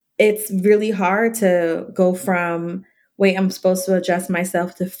it's really hard to go from, wait, I'm supposed to adjust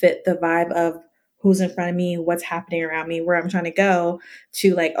myself to fit the vibe of who's in front of me, what's happening around me, where I'm trying to go,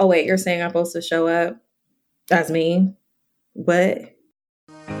 to like, oh, wait, you're saying I'm supposed to show up as me? What?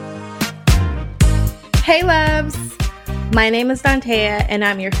 Hey, loves. My name is Dantea, and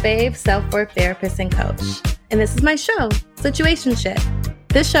I'm your fave self-worth therapist and coach. And this is my show, Situationship.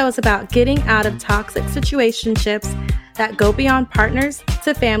 This show is about getting out of toxic situationships that go beyond partners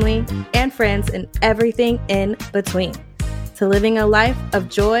to family and friends and everything in between, to living a life of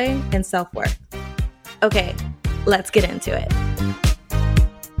joy and self-worth. Okay, let's get into it.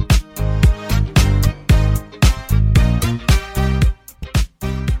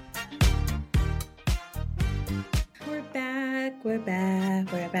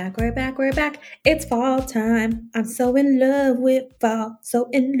 We're back. It's fall time. I'm so in love with fall.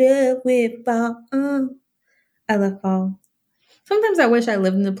 I love fall. Sometimes I wish I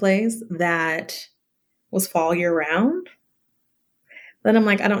lived in a place that was fall year round. Then I'm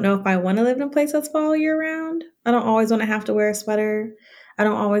like, I don't know if I want to live in a place that's fall year round. I don't always want to have to wear a sweater. I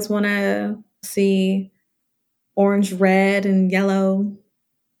don't always want to see orange, red, and yellow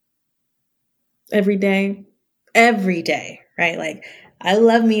every day, right? Like, I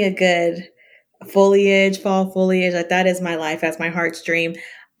love me a good fall foliage. Like, that is my life. That's my heart's dream.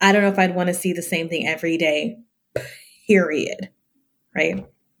 I don't know if I'd want to see the same thing every day, period. Right?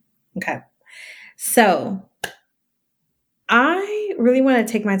 Okay. So I really want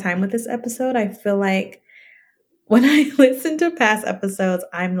to take my time with this episode. I feel like when I listen to past episodes,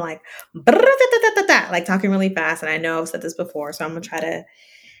 I'm like talking really fast. And I know I've said this before, so I'm gonna try to,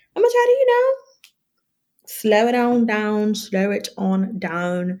 slow it on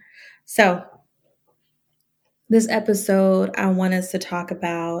down. So this episode, I want us to talk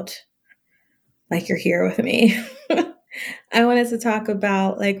about, like, you're here with me. I want us to talk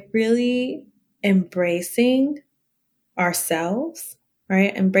about, like, really embracing ourselves,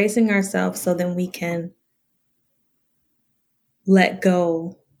 right? Embracing ourselves so then we can let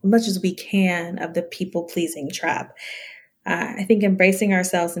go as much as we can of the people-pleasing trap. I think embracing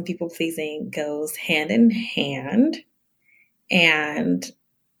ourselves and people-pleasing goes hand in hand. And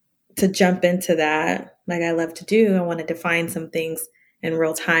to jump into that, like I love to do, I want to define some things in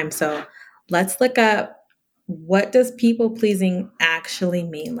real time. So let's look up, what does people-pleasing actually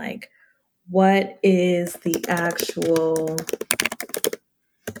mean? Like, what is the actual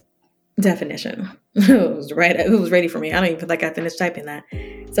definition? It was ready for me. I don't even feel like I finished typing that.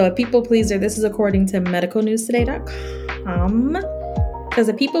 So a people pleaser, this is according to medicalnewstoday.com, because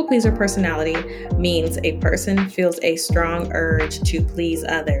a people pleaser personality means a person feels a strong urge to please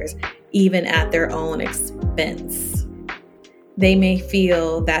others, even at their own expense. They may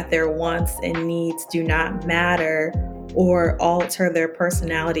feel that their wants and needs do not matter or alter their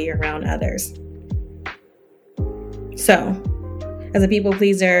personality around others. So, as a people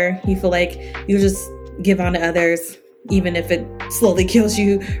pleaser, you feel like you just give on to others, even if it slowly kills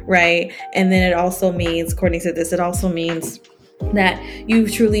you, right? And then it also means, according to this, it also means that you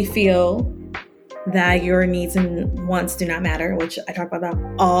truly feel that your needs and wants do not matter, which I talk about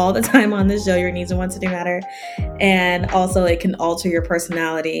all the time on this show. Your needs and wants do matter. And also it can alter your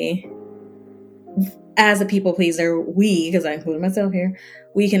personality. As a people pleaser, because I include myself here,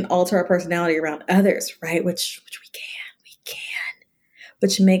 we can alter our personality around others, right? Which we can,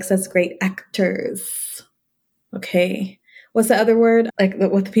 which makes us great actors. Okay. What's the other word? Like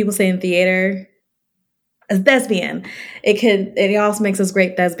what the people say in theater? A thespian. It also makes us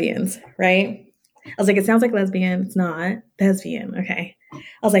great thespians, right? I was like, it sounds like lesbian. It's not. Thespian. Okay. I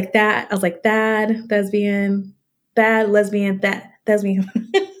was like, that, thespian, that, lesbian, that, thespian.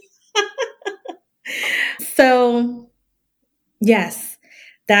 So, yes,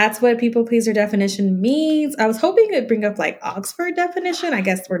 that's what people pleaser definition means. I was hoping it'd bring up like Oxford definition. I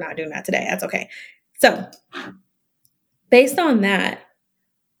guess we're not doing that today. That's okay. So, based on that,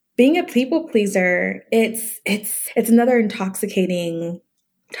 being a people pleaser, it's another intoxicating,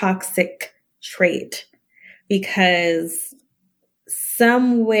 toxic trait, because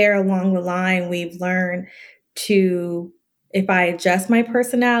somewhere along the line we've learned to, if I adjust my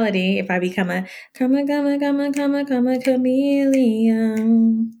personality, if I become a chameleon,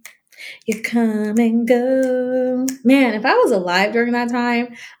 you come and go. Man, if I was alive during that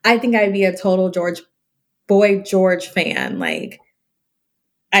time, I think I'd be a total Boy George fan. Like,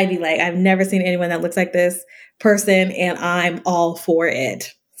 I'd be like, I've never seen anyone that looks like this person, and I'm all for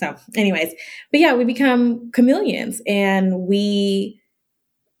it. So anyways, but yeah, we become chameleons, and we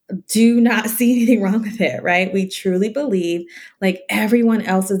do not see anything wrong with it, right? We truly believe like everyone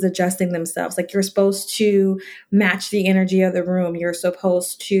else is adjusting themselves. Like you're supposed to match the energy of the room. You're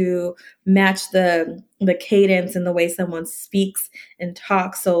supposed to match the cadence and the way someone speaks and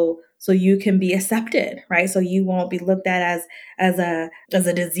talks so you can be accepted, right? So you won't be looked at as a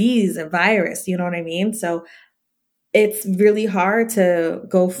disease, a virus, you know what I mean? So it's really hard to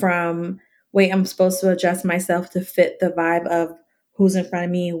go from, wait, I'm supposed to adjust myself to fit the vibe of who's in front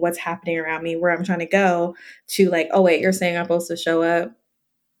of me, what's happening around me, where I'm trying to go, to like, oh, wait, you're saying I'm supposed to show up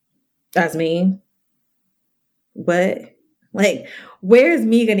as me? What? Like, where's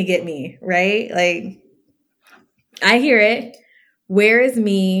me going to get me, right? Like, I hear it. Where is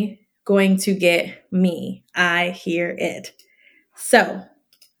me going to get me? I hear it. So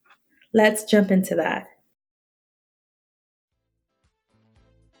let's jump into that.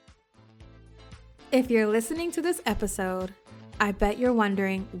 If you're listening to this episode, I bet you're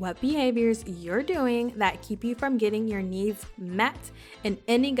wondering what behaviors you're doing that keep you from getting your needs met and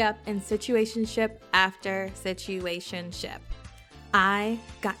ending up in situationship after situationship. I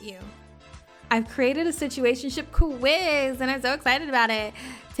got you. I've created a situationship quiz and I'm so excited about it.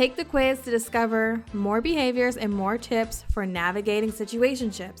 Take the quiz to discover more behaviors and more tips for navigating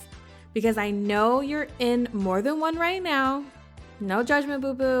situationships, because I know you're in more than one right now. No judgment,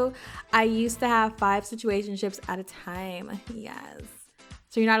 boo-boo. I used to have 5 situationships at a time. Yes.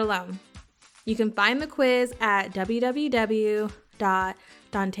 So you're not alone. You can find the quiz at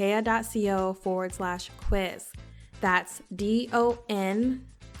www.dontea.co/quiz. That's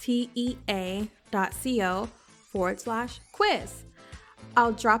DONTEA.co/quiz.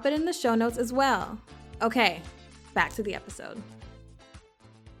 I'll drop it in the show notes as well. Okay, back to the episode.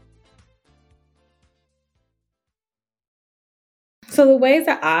 So the ways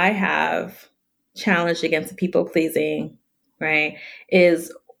that I have challenged against people pleasing, right,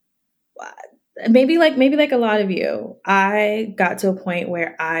 is maybe like a lot of you. I got to a point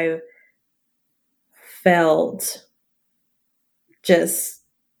where I felt just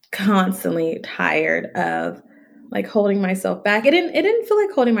constantly tired of like holding myself back. It didn't feel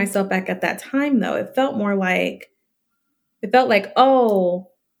like holding myself back at that time though. It felt like,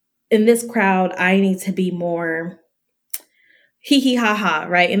 oh, in this crowd, I need to be more hee hee ha ha,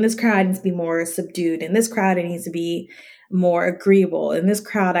 right? In this crowd, I need to be more subdued. In this crowd, I need to be more agreeable. In this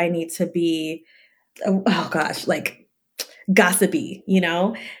crowd, I need to be, oh gosh, like gossipy, you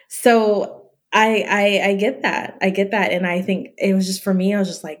know? So I get that. I get that. And I think it was just for me, I was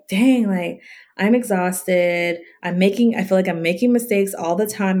just like, dang, like I'm exhausted. I feel like I'm making mistakes all the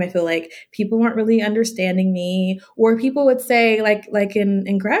time. I feel like people aren't really understanding me. Or people would say like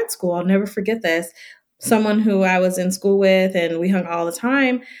in grad school, I'll never forget this. Someone who I was in school with and we hung all the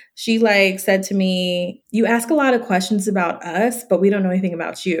time, she like said to me, you ask a lot of questions about us, but we don't know anything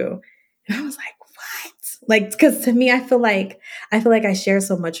about you. And I was like, what? Like, because to me, I feel like I share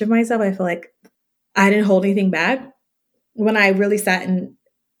so much of myself. I feel like I didn't hold anything back. When I really sat and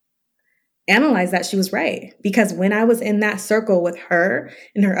analyzed that, she was right. Because when I was in that circle with her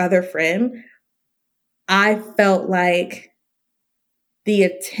and her other friend, I felt like the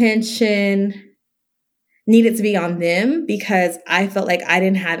attention needed to be on them because I felt like I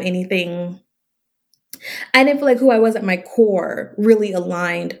didn't have anything. I didn't feel like who I was at my core really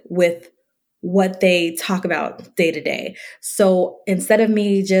aligned with what they talk about day to day. So instead of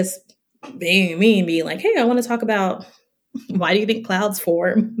me just being me and being like, hey, I want to talk about why do you think clouds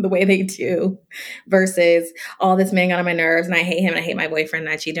form the way they do versus all this man got on my nerves and I hate him and I hate my boyfriend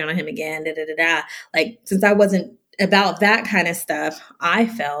and I cheated on him again, da da da da. Like, since I wasn't about that kind of stuff, I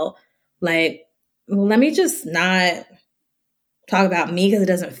felt like, well, let me just not talk about me because it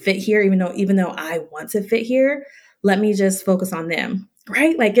doesn't fit here, even though I want to fit here. Let me just focus on them,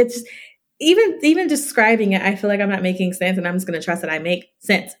 right? Like, it's even describing it, I feel like I'm not making sense and I'm just going to trust that I make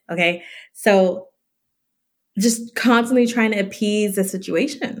sense, okay? So just constantly trying to appease the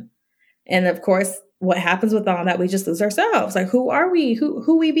situation. And of course, what happens with all that, we just lose ourselves. Like, who are we?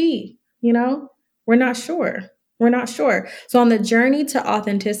 Who we be? You know, we're not sure. We're not sure. So on the journey to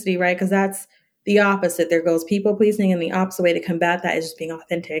authenticity, right? Because that's the opposite. There goes people pleasing, and the opposite way to combat that is just being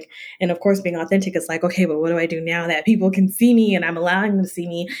authentic. And of course, being authentic is like, okay, but what do I do now that people can see me and I'm allowing them to see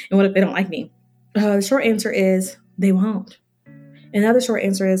me? And what if they don't like me? The short answer is they won't. Another short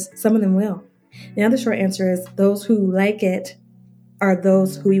answer is some of them will. The other short answer is those who like it are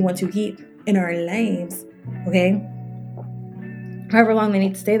those who we want to keep in our lives, okay? However long they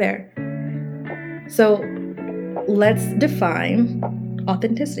need to stay there. So let's define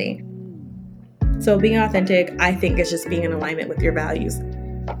authenticity. So being authentic, I think, is just being in alignment with your values,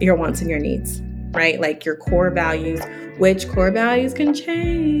 your wants, and your needs. right? Like your core values, which core values can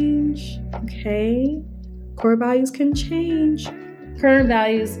change. Okay. Core values can change. Current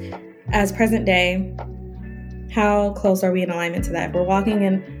values as present day, how close are we in alignment to that? If we're walking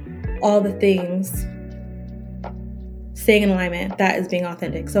in all the things, staying in alignment, that is being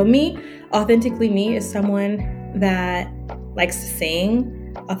authentic. So me, authentically me is someone that likes to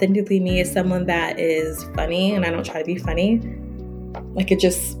sing. Authentically me is someone that is funny, and I don't try to be funny. Like it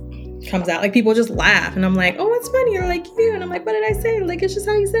just comes out. Like people just laugh and I'm like, oh, it's funny. Or like you. And I'm like, what did I say? Like, it's just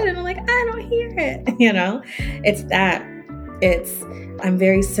how you said it. And I'm like, I don't hear it. It's that. I'm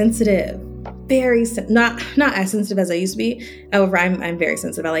very sensitive. Not as sensitive as I used to be. However, I'm very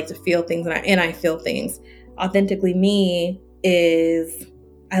sensitive. I like to feel things and I feel things. Authentically me is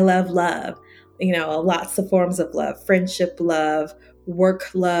I love love. Lots of forms of love, friendship love, work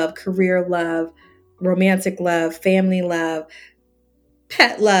love, career love, romantic love, family love,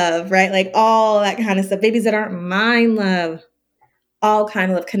 pet love, right? Like all that kind of stuff. Babies that aren't mine love, all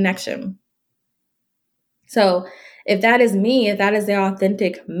kind of love, connection. So if that is me, if that is the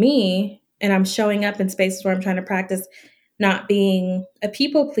authentic me, and I'm showing up in spaces where I'm trying to practice not being a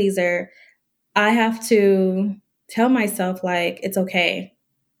people pleaser, I have to tell myself like, it's okay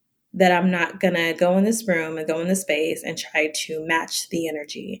that I'm not going to go in this room and go in this space and try to match the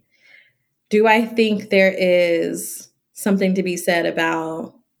energy. Do I think there is something to be said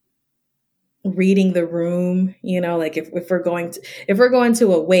about reading the room? Like if we're going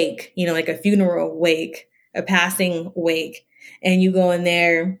to a wake, like a funeral wake, a passing wake, and you go in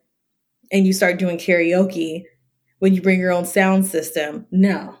there and you start doing karaoke when you bring your own sound system.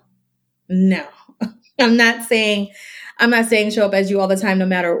 No. I'm not saying show up as you all the time, no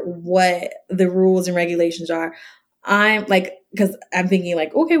matter what the rules and regulations are. I'm like, because I'm thinking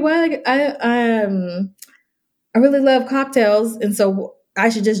like, okay, well, like, I really love cocktails, and so I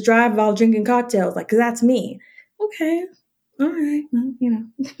should just drive while drinking cocktails, like, because that's me. Okay, all right, well,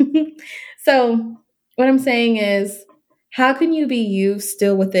 So what I'm saying is, how can you be you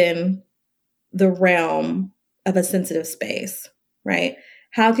still within the realm of a sensitive space, right?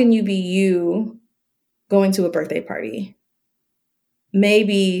 How can you be you going to a birthday party?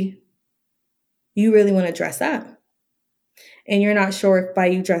 Maybe you really want to dress up, and you're not sure if by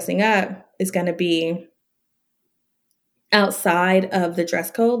you dressing up is going to be outside of the dress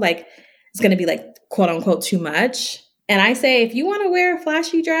code, like it's going to be like quote unquote too much. And I say, if you want to wear a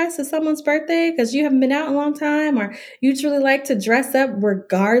flashy dress to someone's birthday because you haven't been out in a long time, or you just really like to dress up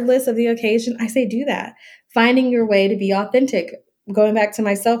regardless of the occasion, I say do that. Finding your way to be authentic. Going back to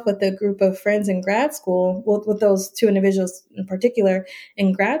myself with a group of friends in grad school, with those two individuals in particular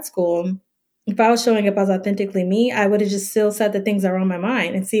in grad school, if I was showing up as authentically me, I would have just still said the things that were on my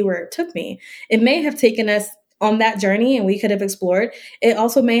mind and see where it took me. It may have taken us on that journey and we could have explored. It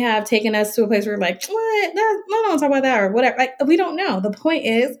also may have taken us to a place where we're like, what? No, don't talk about that or whatever. Like, we don't know. The point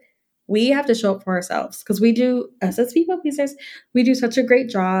is, we have to show up for ourselves, because we do, us as people pleasers, we do such a great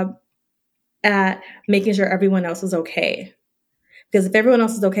job at making sure everyone else is okay. Because if everyone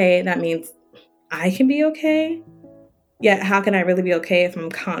else is okay, that means I can be okay. Yet, how can I really be okay if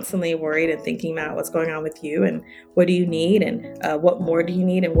I'm constantly worried and thinking about what's going on with you and what do you need and what more do you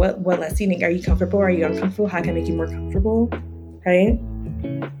need and what less do you need? Are you comfortable? Are you uncomfortable? How can I make you more comfortable? Right?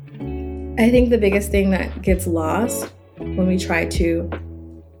 I think the biggest thing that gets lost when we try to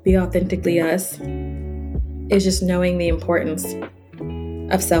be authentically us is just knowing the importance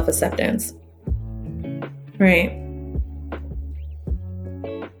of self-acceptance. Right?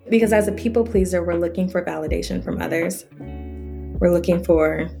 Because as a people pleaser, we're looking for validation from others. We're looking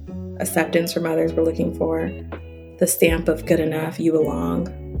for acceptance from others. We're looking for the stamp of good enough, you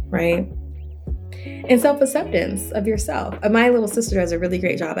belong, right? And self-acceptance of yourself. My little sister does a really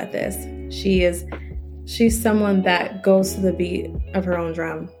great job at this. She's someone that goes to the beat of her own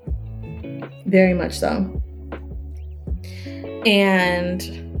drum. Very much so. And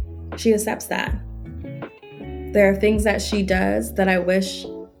she accepts that. There are things that she does that I wish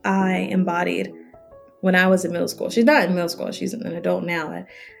I embodied when I was in middle school. She's not in middle school. She's an adult now.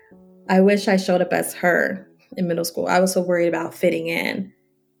 I wish I showed up as her in middle school. I was so worried about fitting in.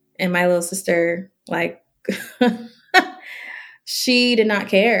 And my little sister, like, she did not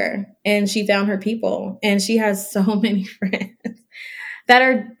care. And she found her people. And she has so many friends that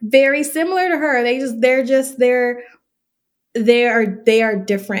are very similar to her. They are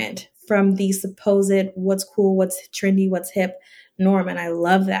different from the supposed what's cool, what's trendy, what's hip norm. And I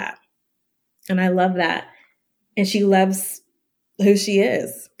love that. And she loves who she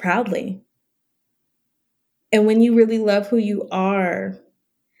is proudly. And when you really love who you are,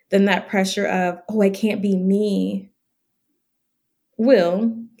 then that pressure of, oh, I can't be me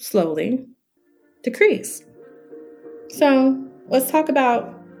will slowly decrease. So let's talk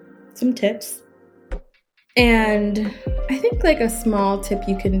about some tips. And I think like a small tip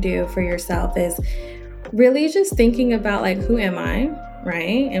you can do for yourself is really just thinking about like, who am I,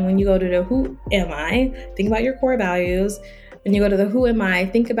 right? And when you go to the who am I, think about your core values. When you go to the who am I,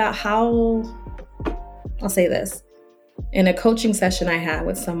 think about how, I'll say this. In a coaching session I had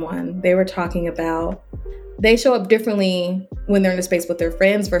with someone, they were talking about they show up differently when they're in a space with their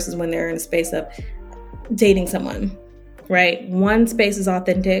friends versus when they're in a space of dating someone, right? One space is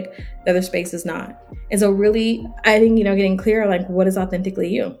authentic, the other space is not. And so really, I think, getting clear, like, what is authentically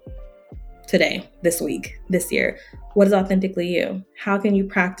you today, this week, this year? What is authentically you? How can you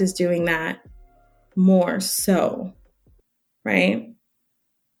practice doing that more so, right?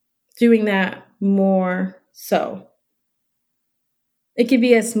 Doing that more so. It could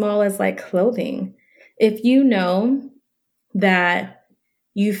be as small as like clothing. If you know that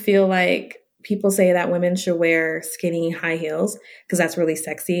you feel like people say that women should wear skinny high heels because that's really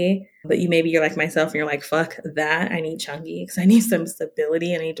sexy, but you're like myself and you're like, fuck that, I need chunky because I need some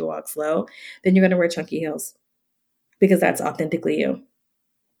stability, I need to walk slow, then you're going to wear chunky heels because that's authentically you.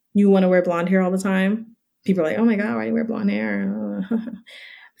 You want to wear blonde hair all the time? People are like, oh my God, why do you wear blonde hair?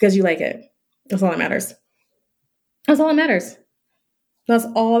 Because you like it. That's all that matters. That's all that matters. That's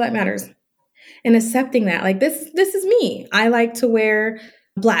all that matters. And accepting that, like, this is me. I like to wear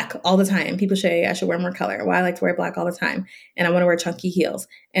black all the time. People say I should wear more color. Well, I like to wear black all the time. And I want to wear chunky heels.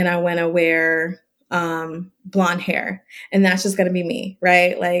 And I want to wear blonde hair. And that's just going to be me,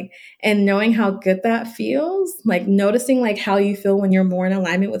 right? Like, and knowing how good that feels, like noticing like how you feel when you're more in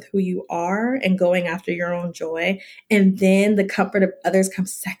alignment with who you are and going after your own joy. And then the comfort of others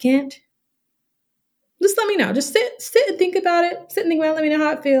comes second. Just let me know. Just sit and think about it. Sit and think about it. Let me know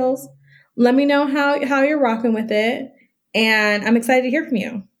how it feels. Let me know how you're rocking with it. And I'm excited to hear from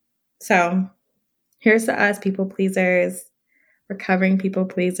you. So here's to us, people pleasers, recovering people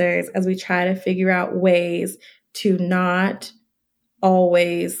pleasers, as we try to figure out ways to not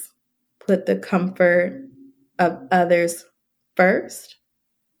always put the comfort of others first,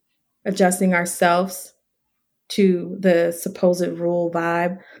 adjusting ourselves to the supposed rule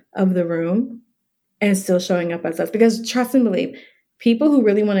vibe of the room and still showing up as us. Because trust and believe, people who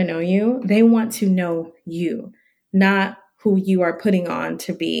really want to know you, they want to know you, not who you are putting on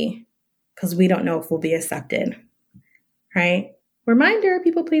to be, because we don't know if we'll be accepted, right? Reminder,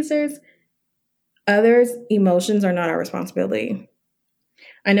 people pleasers, others' emotions are not our responsibility.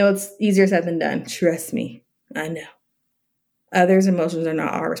 I know it's easier said than done. Trust me, I know. Others' emotions are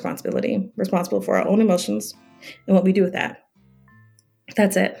not our responsibility. We're responsible for our own emotions and what we do with that.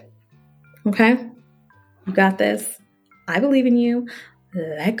 That's it. Okay? You got this. I believe in you.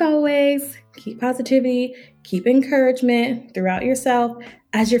 Like always, keep positivity, keep encouragement throughout yourself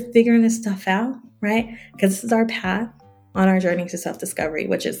as you're figuring this stuff out, right? Because this is our path on our journey to self-discovery,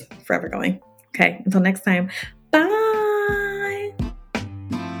 which is forever going. Okay, until next time, bye.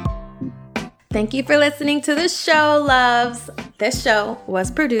 Thank you for listening to the show, loves. This show was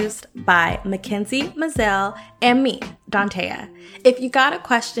produced by Mackenzie Mazzell and me, Dantea. If you got a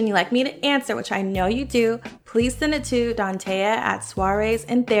question you'd like me to answer, which I know you do, please send it to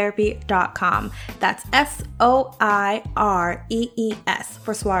dantea@soireesintherapy.com. That's SOIREES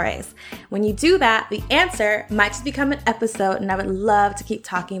for soirees. When you do that, the answer might just become an episode, and I would love to keep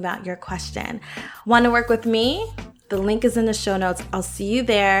talking about your question. Want to work with me? The link is in the show notes. I'll see you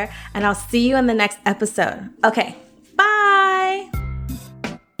there, and I'll see you in the next episode. Okay.